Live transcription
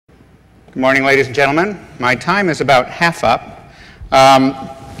Good morning, ladies and gentlemen. My time is about half up.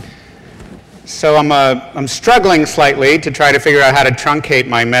 So I'm struggling slightly to try to figure out how to truncate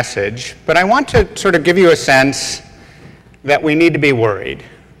my message, but I want to sort of give you a sense that we need to be worried,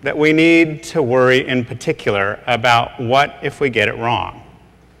 that we need to worry in particular about what if we get it wrong.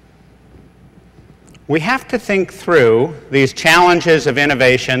 We have to think through these challenges of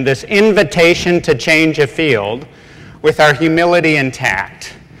innovation, this invitation to change a field, with our humility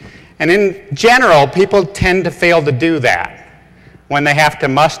intact. And in general, people tend to fail to do that when they have to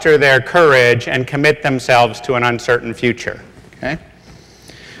muster their courage and commit themselves to an uncertain future. Okay?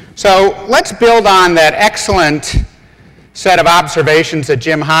 So let's build on that excellent set of observations that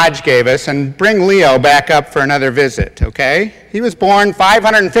Jim Hodge gave us and bring Leo back up for another visit, okay? He was born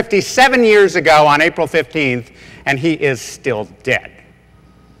 557 years ago on April 15th, and he is still dead.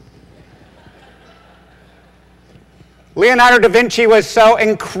 Leonardo da Vinci was so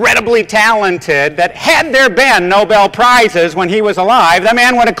incredibly talented that had there been Nobel Prizes when he was alive, the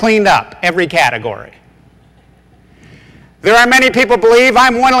man would have cleaned up every category. There are many people believe,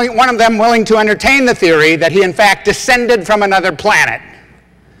 I'm one of them, willing to entertain the theory that he in fact descended from another planet.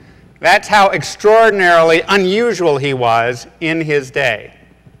 That's how extraordinarily unusual he was in his day.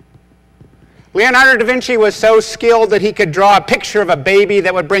 Leonardo da Vinci was so skilled that he could draw a picture of a baby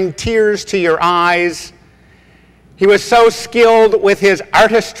that would bring tears to your eyes. He was so skilled with his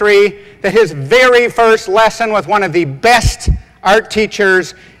artistry that his very first lesson with one of the best art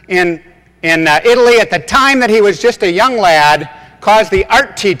teachers in Italy at the time that he was just a young lad caused the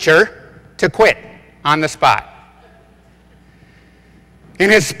art teacher to quit on the spot. In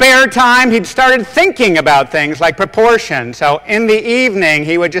his spare time, he'd started thinking about things like proportion. So in the evening,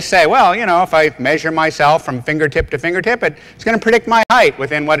 he would just say, well, you know, if I measure myself from fingertip to fingertip, it's going to predict my height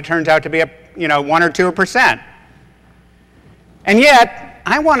within what it turns out to be 1 or 2%. And yet,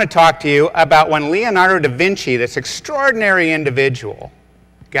 I want to talk to you about when Leonardo da Vinci, this extraordinary individual,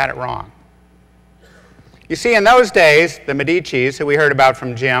 got it wrong. You see, in those days, the Medicis, who we heard about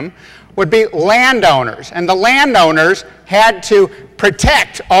from Jim, would be landowners. And the landowners had to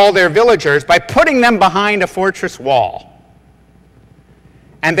protect all their villagers by putting them behind a fortress wall.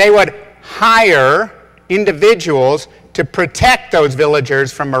 And they would hire individuals to protect those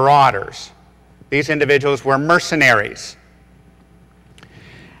villagers from marauders. These individuals were mercenaries.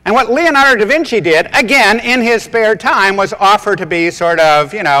 And what Leonardo da Vinci did, again, in his spare time, was offer to be sort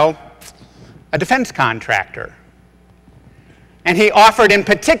of, a defense contractor. And he offered in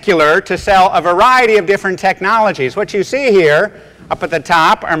particular to sell a variety of different technologies. What you see here up at the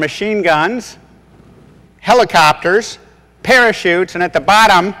top are machine guns, helicopters, parachutes, and at the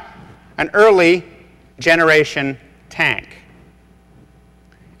bottom, an early generation tank.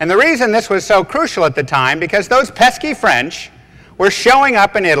 And the reason this was so crucial at the time, because those pesky French were showing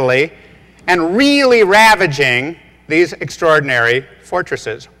up in Italy and really ravaging these extraordinary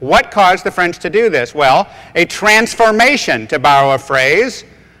fortresses. What caused the French to do this? Well, a transformation, to borrow a phrase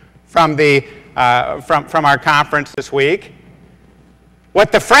from our conference this week.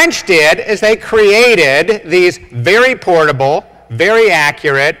 What the French did is they created these very portable, very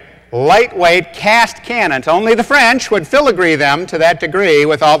accurate, lightweight cast cannons. Only the French would filigree them to that degree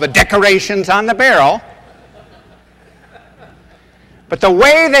with all the decorations on the barrel. But the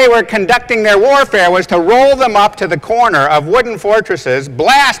way they were conducting their warfare was to roll them up to the corner of wooden fortresses,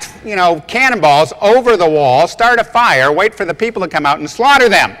 blast, cannonballs over the wall, start a fire, wait for the people to come out and slaughter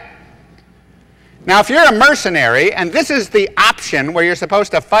them. Now, if you're a mercenary, and this is the option where you're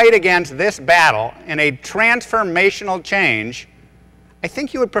supposed to fight against this battle in a transformational change, I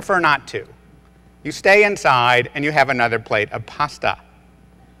think you would prefer not to. You stay inside and you have another plate of pasta.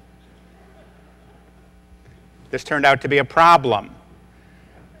 This turned out to be a problem.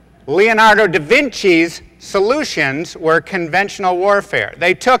 Leonardo da Vinci's solutions were conventional warfare.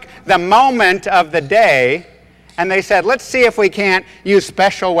 They took the moment of the day and they said, let's see if we can't use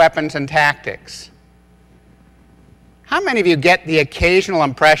special weapons and tactics. How many of you get the occasional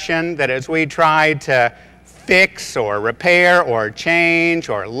impression that as we try to fix or repair or change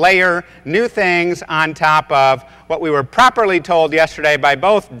or layer new things on top of what we were properly told yesterday by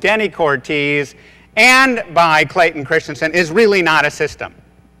both Denny Cortese and by Clayton Christensen is really not a system?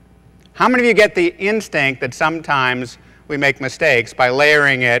 How many of you get the instinct that sometimes we make mistakes by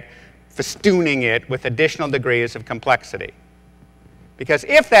layering it, festooning it with additional degrees of complexity? Because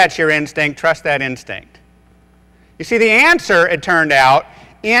if that's your instinct, trust that instinct. You see, the answer, it turned out,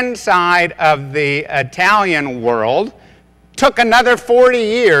 inside of the Italian world took another 40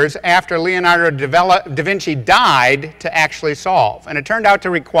 years after Leonardo da Vinci died to actually solve. And it turned out to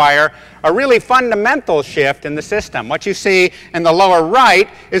require a really fundamental shift in the system. What you see in the lower right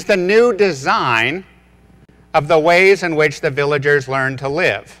is the new design of the ways in which the villagers learned to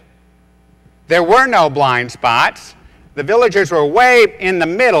live. There were no blind spots. The villagers were way in the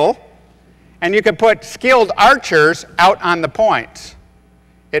middle, and you could put skilled archers out on the points.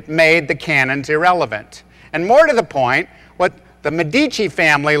 It made the cannons irrelevant. And more to the point, what the Medici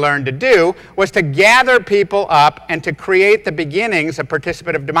family learned to do was to gather people up and to create the beginnings of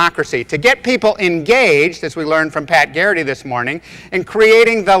participative democracy, to get people engaged, as we learned from Pat Garrity this morning, in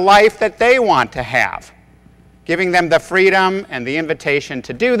creating the life that they want to have, giving them the freedom and the invitation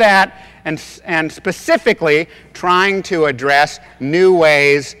to do that, and specifically trying to address new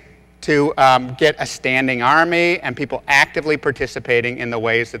ways to get a standing army and people actively participating in the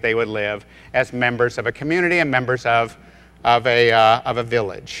ways that they would live as members of a community and members of a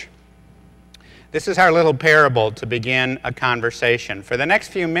village. This is our little parable to begin a conversation for the next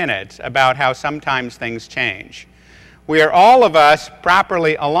few minutes about how sometimes things change. We are all of us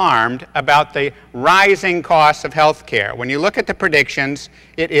properly alarmed about the rising costs of health care. When you look at the predictions,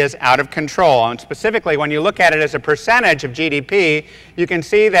 it is out of control. And specifically, when you look at it as a percentage of GDP, you can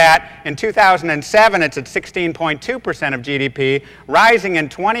see that in 2007, it's at 16.2% of GDP, rising in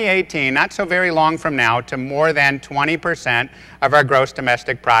 2018, not so very long from now, to more than 20% of our gross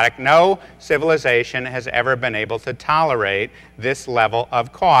domestic product. No civilization has ever been able to tolerate this level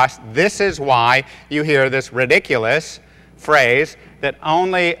of cost. This is why you hear this ridiculous phrase that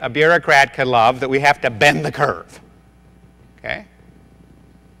only a bureaucrat could love, that we have to bend the curve. Okay?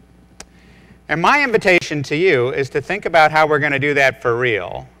 And my invitation to you is to think about how we're going to do that for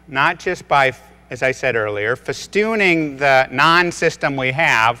real, not just by, as I said earlier, festooning the non-system we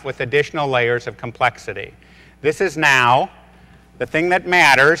have with additional layers of complexity. This is now. The thing that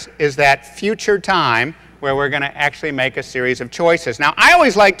matters is that future time where we're going to actually make a series of choices. Now, I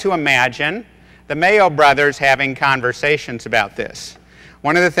always like to imagine the Mayo brothers having conversations about this.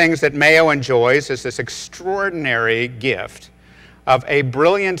 One of the things that Mayo enjoys is this extraordinary gift of a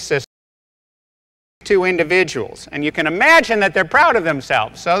brilliant system of two individuals. And you can imagine that they're proud of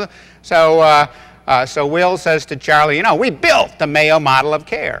themselves. So Will says to Charlie, you know, we built the Mayo model of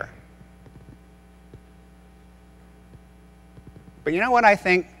care. But you know what I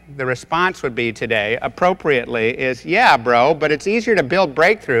think the response would be today, appropriately, is, yeah, bro, but it's easier to build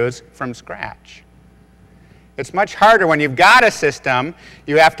breakthroughs from scratch. It's much harder when you've got a system,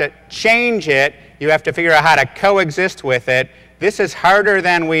 you have to change it, you have to figure out how to coexist with it. This is harder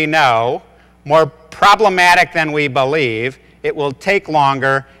than we know, more problematic than we believe. It will take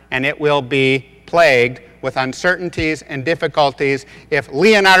longer, and it will be plagued with uncertainties and difficulties. If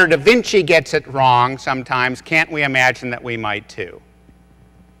Leonardo da Vinci gets it wrong sometimes, can't we imagine that we might too?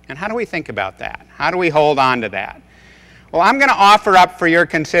 And how do we think about that? How do we hold on to that? Well, I'm going to offer up for your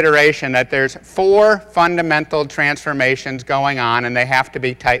consideration that there's 4 fundamental transformations going on, and they have to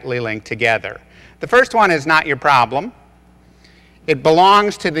be tightly linked together. The first one is not your problem. It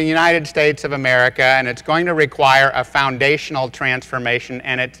belongs to the United States of America, and it's going to require a foundational transformation,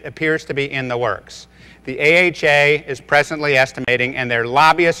 and it appears to be in the works. The AHA is presently estimating, and their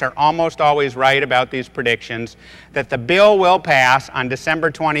lobbyists are almost always right about these predictions, that the bill will pass on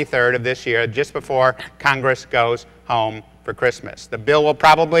December 23rd of this year, just before Congress goes home for Christmas. The bill will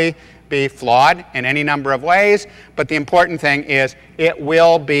probably be flawed in any number of ways, but the important thing is it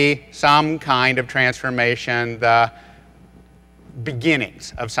will be some kind of transformation, the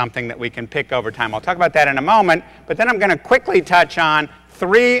beginnings of something that we can pick over time. I'll talk about that in a moment, but then I'm going to quickly touch on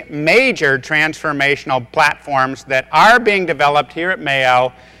 3 major transformational platforms that are being developed here at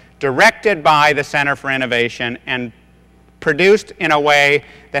Mayo, directed by the Center for Innovation, and produced in a way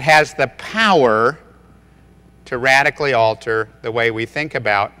that has the power to radically alter the way we think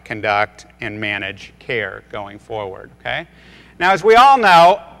about, conduct, and manage care going forward. Okay? Now, as we all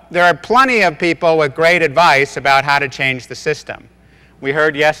know, there are plenty of people with great advice about how to change the system. We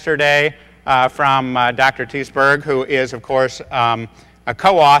heard yesterday from Dr. Teesberg, who is, of course, a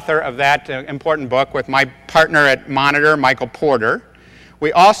co-author of that important book with my partner at Monitor, Michael Porter.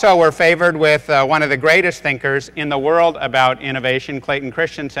 We also were favored with one of the greatest thinkers in the world about innovation, Clayton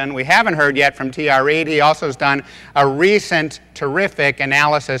Christensen. We haven't heard yet from T.R. Reid. He also has done a recent terrific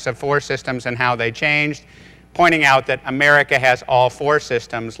analysis of 4 systems and how they changed, pointing out that America has all 4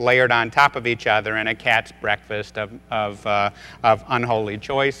 systems layered on top of each other in a cat's breakfast of unholy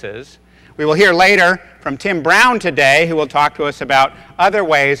choices. We will hear later from Tim Brown today, who will talk to us about other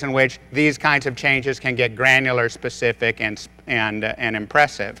ways in which these kinds of changes can get granular, specific, and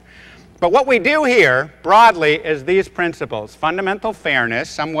impressive. But what we do here, broadly, is these principles: fundamental fairness,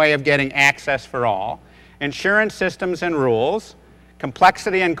 some way of getting access for all; insurance systems and rules;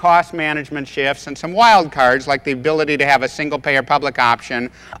 complexity and cost management shifts; and some wild cards like the ability to have a single-payer public option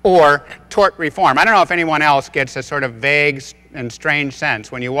or tort reform. I don't know if anyone else gets a sort of vague and strange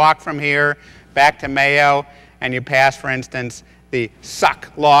sense. When you walk from here back to Mayo and you pass, for instance, the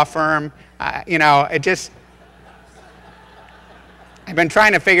Suck law firm, you know, it just... I've been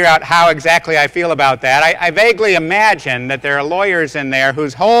trying to figure out how exactly I feel about that. I vaguely imagine that there are lawyers in there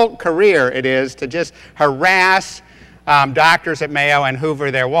whose whole career it is to just harass doctors at Mayo and hoover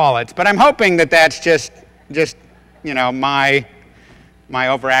their wallets. But I'm hoping that that's just you know, my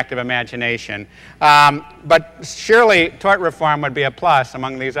overactive imagination. But surely tort reform would be a plus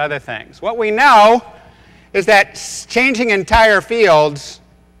among these other things. What we know is that changing entire fields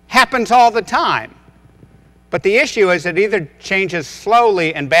happens all the time. But the issue is it either changes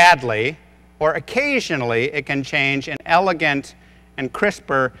slowly and badly, or occasionally it can change in elegant and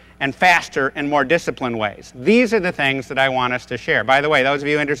crisper and faster and more disciplined ways. These are the things that I want us to share. By the way, those of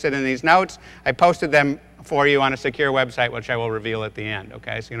you interested in these notes, I posted them for you on a secure website, which I will reveal at the end,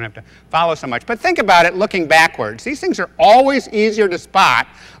 okay? So you don't have to follow so much. But think about it looking backwards. These things are always easier to spot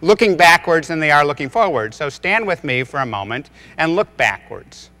looking backwards than they are looking forward. So stand with me for a moment and look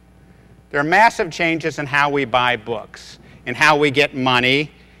backwards. There are massive changes in how we buy books, in how we get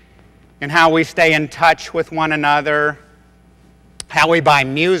money, in how we stay in touch with one another, how we buy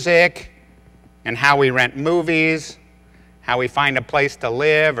music, and how we rent movies, how we find a place to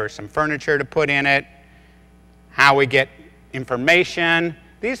live or some furniture to put in it, how we get information.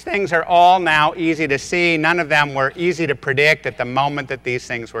 These things are all now easy to see. None of them were easy to predict at the moment that these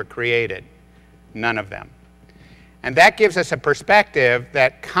things were created. None of them. And that gives us a perspective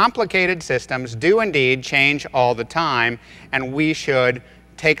that complicated systems do indeed change all the time, and we should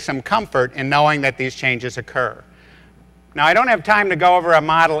take some comfort in knowing that these changes occur. Now, I don't have time to go over a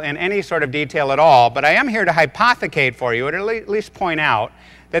model in any sort of detail at all, but I am here to hypothecate for you, or at least point out,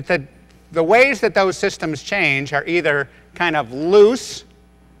 that the ways that those systems change are either kind of loose,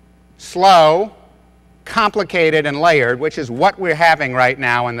 slow, complicated, and layered, which is what we're having right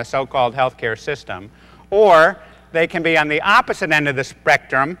now in the so-called healthcare system, or they can be on the opposite end of the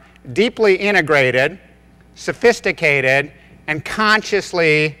spectrum, deeply integrated, sophisticated, and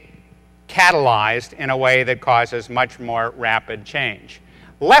consciously catalyzed in a way that causes much more rapid change.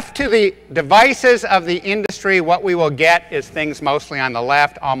 Left to the devices of the industry, what we will get is things mostly on the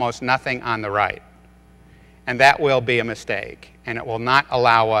left, almost nothing on the right. And that will be a mistake, and it will not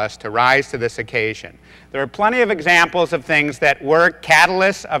allow us to rise to this occasion. There are plenty of examples of things that were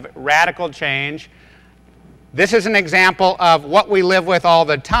catalysts of radical change. This is an example of what we live with all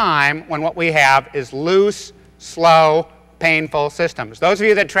the time when what we have is loose, slow, painful systems. Those of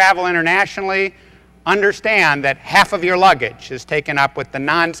you that travel internationally understand that half of your luggage is taken up with the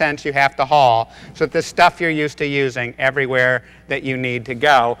nonsense you have to haul, so that the stuff you're used to using everywhere that you need to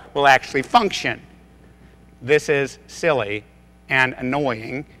go will actually function. This is silly and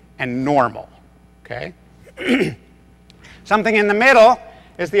annoying and normal, okay? Something in the middle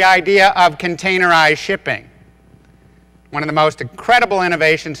is the idea of containerized shipping. One of the most incredible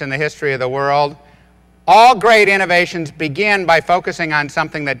innovations in the history of the world. All great innovations begin by focusing on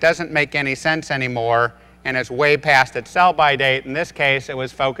something that doesn't make any sense anymore and is way past its sell-by date. In this case, it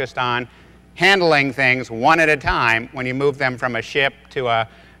was focused on handling things one at a time when you move them from a ship to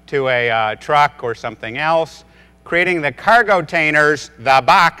a truck or something else. Creating the cargo containers, the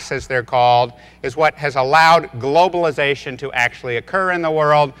box as they're called, is what has allowed globalization to actually occur in the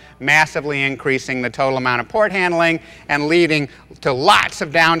world, massively increasing the total amount of port handling and leading to lots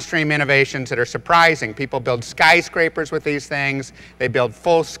of downstream innovations that are surprising. People build skyscrapers with these things. They build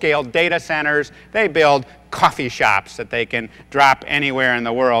full-scale data centers. They build coffee shops that they can drop anywhere in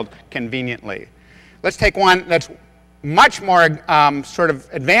the world conveniently. Let's take one that's much more sort of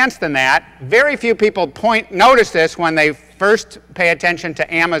advanced than that. Very few people notice this when they first pay attention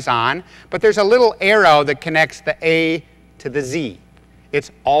to Amazon, but there's a little arrow that connects the A to the Z. It's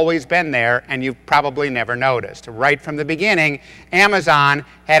always been there, and you've probably never noticed. Right from the beginning, Amazon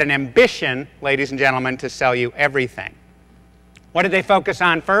had an ambition, ladies and gentlemen, to sell you everything. What did they focus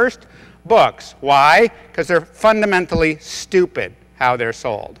on first? Books. Why? Because they're fundamentally stupid how they're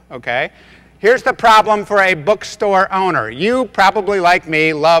sold, okay? Here's the problem for a bookstore owner. You probably, like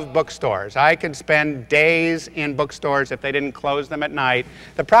me, love bookstores. I could spend days in bookstores if they didn't close them at night.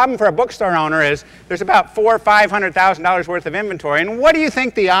 The problem for a bookstore owner is there's about $400,000 or $500,000 worth of inventory. And what do you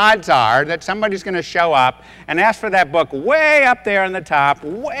think the odds are that somebody's going to show up and ask for that book way up there on the top,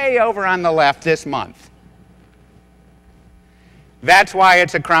 way over on the left this month? That's why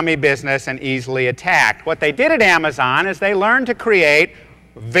it's a crummy business and easily attacked. What they did at Amazon is they learned to create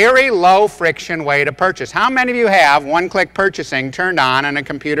very low friction way to purchase. How many of you have one-click purchasing turned on a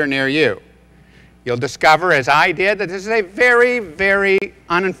computer near you? You'll discover, as I did, that this is a very, very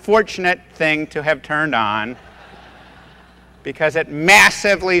unfortunate thing to have turned on because it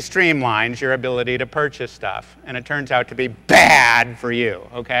massively streamlines your ability to purchase stuff. And it turns out to be bad for you,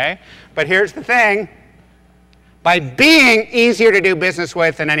 okay? But here's the thing. By being easier to do business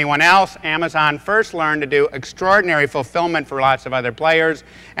with than anyone else, Amazon first learned to do extraordinary fulfillment for lots of other players,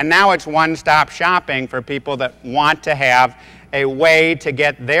 and now it's one-stop shopping for people that want to have a way to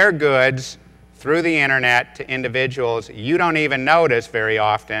get their goods through the internet to individuals you don't even notice very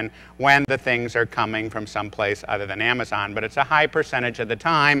often when the things are coming from someplace other than Amazon, but it's a high percentage of the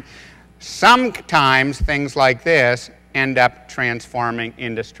time. Sometimes things like this end up transforming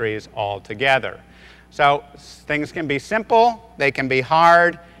industries altogether. So things can be simple, they can be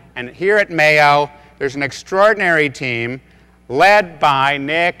hard, and here at Mayo, there's an extraordinary team led by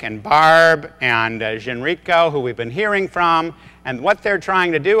Nick and Barb and Genrico, who we've been hearing from, and what they're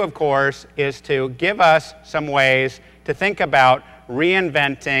trying to do, of course, is to give us some ways to think about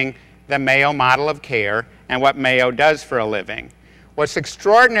reinventing the Mayo model of care and what Mayo does for a living. What's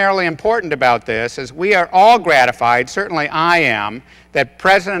extraordinarily important about this is we are all gratified, certainly I am, that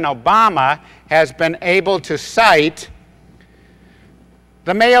President Obama has been able to cite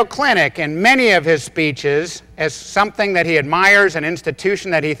the Mayo Clinic in many of his speeches as something that he admires, an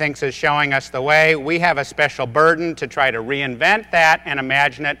institution that he thinks is showing us the way. We have a special burden to try to reinvent that and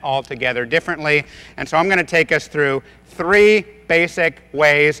imagine it altogether differently. And so I'm going to take us through 3 basic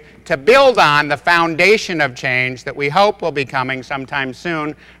ways to build on the foundation of change that we hope will be coming sometime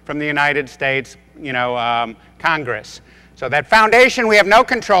soon from the United States, Congress. So that foundation we have no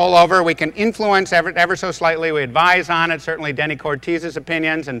control over. We can influence ever so slightly. We advise on it. Certainly Denny Cortiz's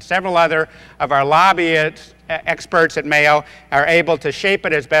opinions and several other of our lobbyists, experts at Mayo are able to shape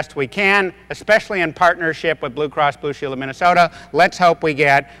it as best we can, especially in partnership with Blue Cross Blue Shield of Minnesota. Let's hope we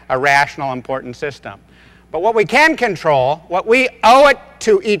get a rational, important system. But what we can control, what we owe it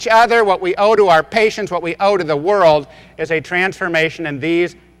to each other, what we owe to our patients, what we owe to the world, is a transformation in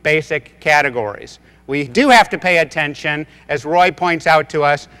these basic categories. We do have to pay attention, as Roy points out to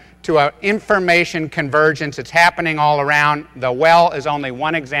us, to an information convergence. It's happening all around. The well is only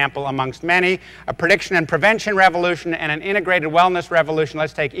one example amongst many. A prediction and prevention revolution and an integrated wellness revolution.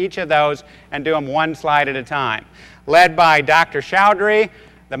 Let's take each of those and do them one slide at a time. Led by Dr. Chowdhury,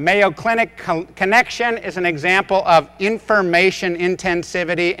 the Mayo Clinic connection is an example of information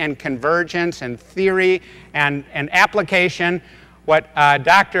intensivity and convergence and theory and application. What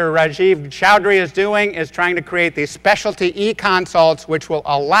Dr. Rajiv Chowdhury is doing is trying to create these specialty e-consults which will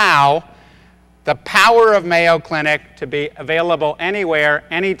allow the power of Mayo Clinic to be available anywhere,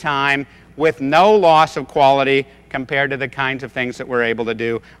 anytime, with no loss of quality compared to the kinds of things that we're able to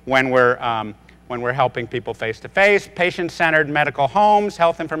do when we're helping people face-to-face, patient-centered medical homes,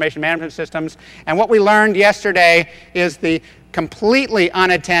 health information management systems. And what we learned yesterday is the completely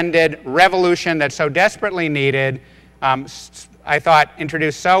unattended revolution that's so desperately needed, I thought,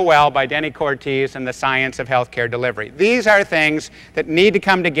 introduced so well by Denny Cortiz and the science of healthcare delivery. These are things that need to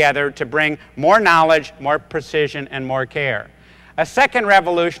come together to bring more knowledge, more precision, and more care. A second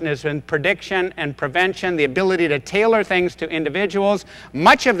revolution is in prediction and prevention, the ability to tailor things to individuals.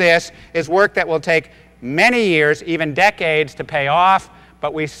 Much of this is work that will take many years, even decades, to pay off,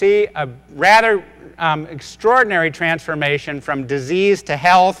 but we see a rather extraordinary transformation from disease to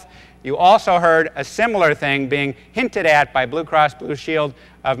health. You also heard a similar thing being hinted at by Blue Cross Blue Shield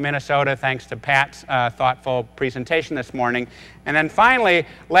of Minnesota, thanks to Pat's thoughtful presentation this morning. And then finally,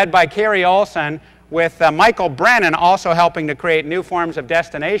 led by Carrie Olson, with Michael Brennan also helping to create new forms of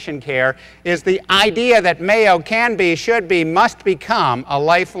destination care, is the idea that Mayo can be, should be, must become a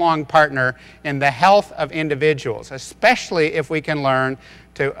lifelong partner in the health of individuals, especially if we can learn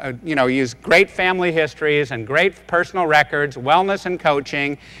to use great family histories and great personal records, wellness and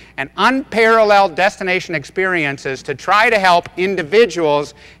coaching, and unparalleled destination experiences to try to help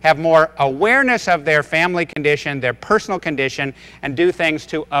individuals have more awareness of their family condition, their personal condition, and do things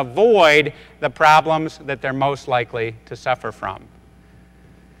to avoid the problems that they're most likely to suffer from.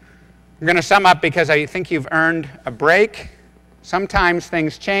 I'm going to sum up because I think you've earned a break. Sometimes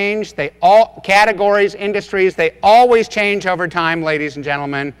things change. Categories, industries, they always change over time, ladies and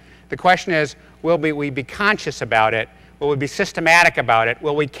gentlemen. The question is, will we be conscious about it? Will we be systematic about it?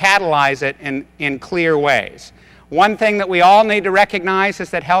 Will we catalyze it in clear ways? One thing that we all need to recognize is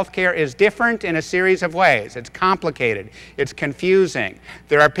that healthcare is different in a series of ways. It's complicated. It's confusing.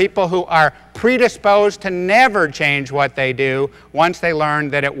 There are people who are predisposed to never change what they do once they learn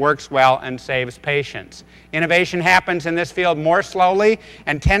that it works well and saves patients. Innovation happens in this field more slowly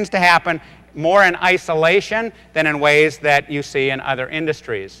and tends to happen more in isolation than in ways that you see in other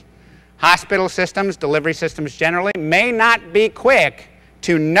industries. Hospital systems, delivery systems generally, may not be quick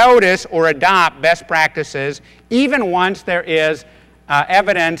to notice or adopt best practices even once there is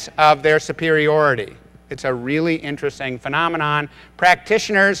evidence of their superiority. It's a really interesting phenomenon.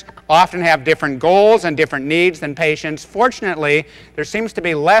 Practitioners often have different goals and different needs than patients. Fortunately, there seems to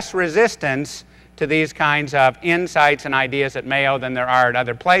be less resistance to these kinds of insights and ideas at Mayo than there are at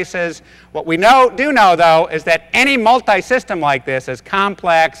other places. What we do know, though, is that any multi-system like this is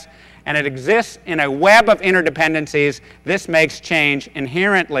complex, and it exists in a web of interdependencies. This makes change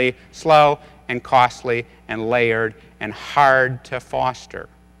inherently slow and costly and layered and hard to foster.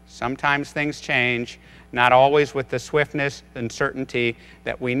 Sometimes things change, not always with the swiftness and certainty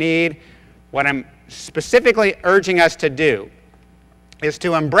that we need. What I'm specifically urging us to do is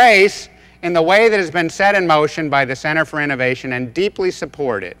to embrace, in the way that has been set in motion by the Center for Innovation and deeply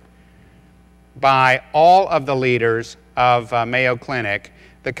supported by all of the leaders of Mayo Clinic,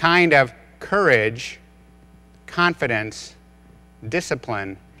 the kind of courage, confidence,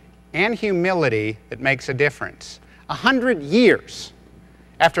 discipline, and humility that makes a difference. 100 years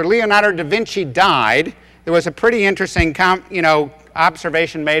after Leonardo da Vinci died, there was a pretty interesting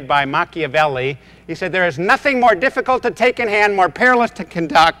observation made by Machiavelli. He said, "There is nothing more difficult to take in hand, more perilous to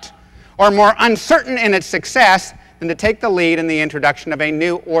conduct, or more uncertain in its success than to take the lead in the introduction of a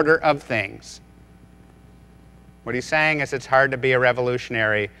new order of things." What he's saying is it's hard to be a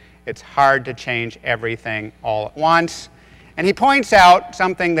revolutionary. It's hard to change everything all at once. And he points out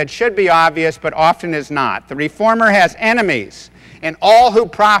something that should be obvious but often is not. The reformer has enemies, and all who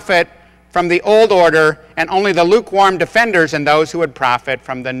profit from the old order, and only the lukewarm defenders and those who would profit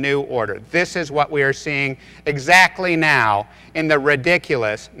from the new order. This is what we are seeing exactly now in the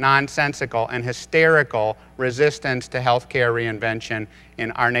ridiculous, nonsensical, and hysterical resistance to healthcare reinvention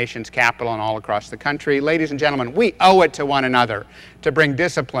in our nation's capital and all across the country. Ladies and gentlemen, we owe it to one another to bring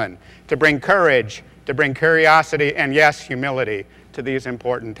discipline, to bring courage, to bring curiosity, and yes, humility to these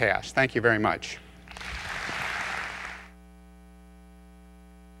important tasks. Thank you very much.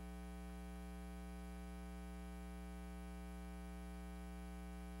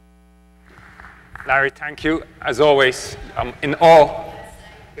 Larry, thank you, as always. In awe.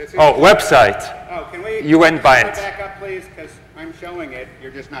 Oh, website. Oh, can we? You went by it. Back up, please, because I'm showing it.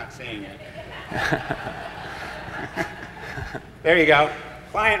 You're just not seeing it. There you go.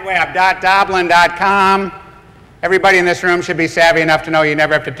 Clientweb.doblin.com. Everybody in this room should be savvy enough to know you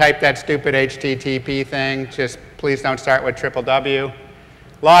never have to type that stupid HTTP thing. Just please don't start with www.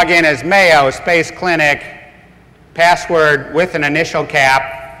 Log in as Mayo Space Clinic. Password with an initial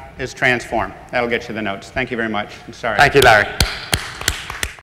cap is transform. That'll get you the notes. Thank you very much. I'm sorry. Thank you, Larry.